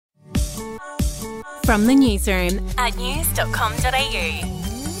From the newsroom at news.com.au.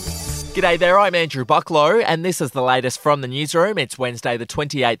 G'day there, I'm Andrew Bucklow, and this is the latest from the newsroom. It's Wednesday the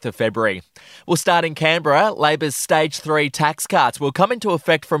 28th of February. We'll start in Canberra. Labor's Stage 3 tax cuts will come into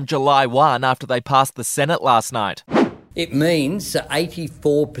effect from July 1 after they passed the Senate last night. It means that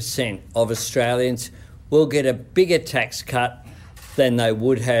 84% of Australians will get a bigger tax cut than they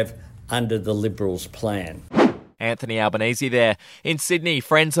would have under the Liberals' plan. Anthony Albanese there. In Sydney,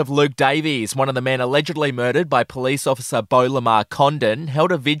 friends of Luke Davies, one of the men allegedly murdered by police officer Beau Lamar Condon,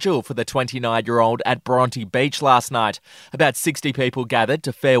 held a vigil for the 29-year-old at Bronte Beach last night. About 60 people gathered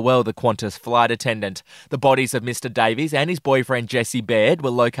to farewell the Qantas flight attendant. The bodies of Mr Davies and his boyfriend Jesse Baird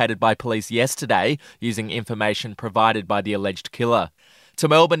were located by police yesterday using information provided by the alleged killer. To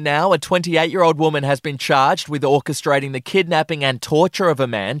Melbourne now, a 28-year-old woman has been charged with orchestrating the kidnapping and torture of a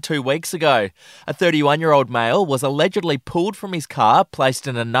man 2 weeks ago. A 31-year-old male was allegedly pulled from his car, placed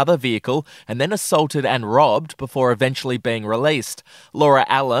in another vehicle, and then assaulted and robbed before eventually being released. Laura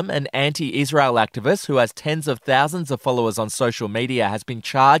Allam, an anti-Israel activist who has tens of thousands of followers on social media, has been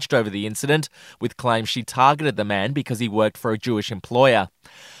charged over the incident with claims she targeted the man because he worked for a Jewish employer.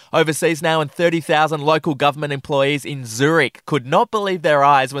 Overseas now, and 30,000 local government employees in Zurich could not believe their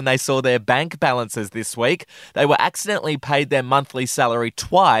eyes when they saw their bank balances this week. They were accidentally paid their monthly salary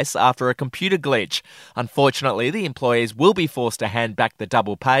twice after a computer glitch. Unfortunately, the employees will be forced to hand back the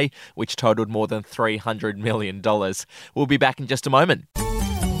double pay, which totaled more than $300 million. We'll be back in just a moment.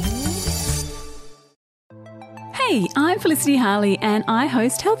 Hey, I'm Felicity Harley and I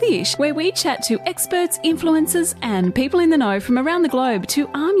host Healthyish, where we chat to experts, influencers and people in the know from around the globe to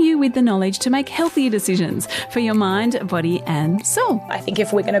arm you with the knowledge to make healthier decisions for your mind, body and soul. I think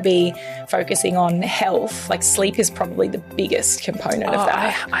if we're going to be focusing on health, like sleep is probably the biggest component of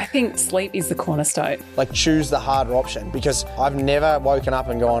that. I think sleep is the cornerstone. Like choose the harder option, because I've never woken up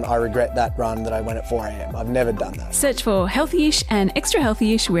and gone, I regret that run that I went at 4 a.m. I've never done that. Search for Healthyish and Extra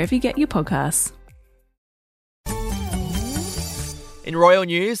Healthyish wherever you get your podcasts. In royal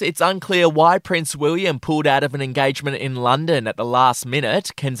news, it's unclear why Prince William pulled out of an engagement in London at the last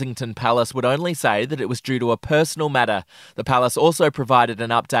minute. Kensington Palace would only say that it was due to a personal matter. The palace also provided an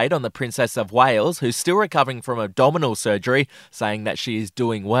update on the Princess of Wales, who's still recovering from abdominal surgery, saying that she is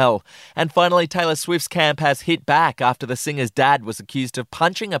doing well. And finally, Taylor Swift's camp has hit back after the singer's dad was accused of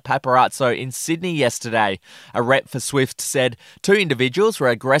punching a paparazzo in Sydney yesterday. A rep for Swift said 2 individuals were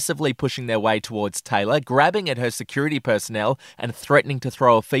aggressively pushing their way towards Taylor, grabbing at her security personnel and threatening to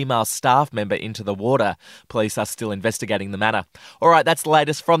throw a female staff member into the water. Police are still investigating the matter. All right, that's the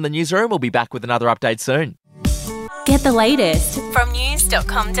latest from the newsroom. We'll be back with another update soon. Get the latest from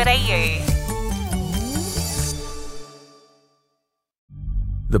news.com.au.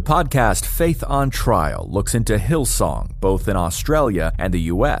 The podcast Faith on Trial looks into Hillsong, both in Australia and the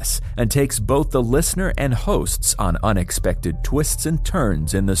US, and takes both the listener and hosts on unexpected twists and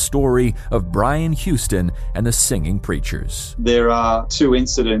turns in the story of Brian Houston and the Singing Preachers. There are 2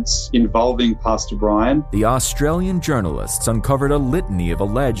 incidents involving Pastor Brian. The Australian journalists uncovered a litany of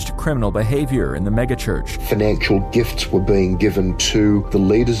alleged criminal behavior in the megachurch. Financial gifts were being given to the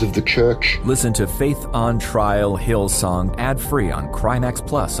leaders of the church. Listen to Faith on Trial Hillsong ad-free on Crimex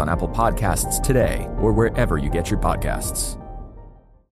Plus on Apple Podcasts today or wherever you get your podcasts.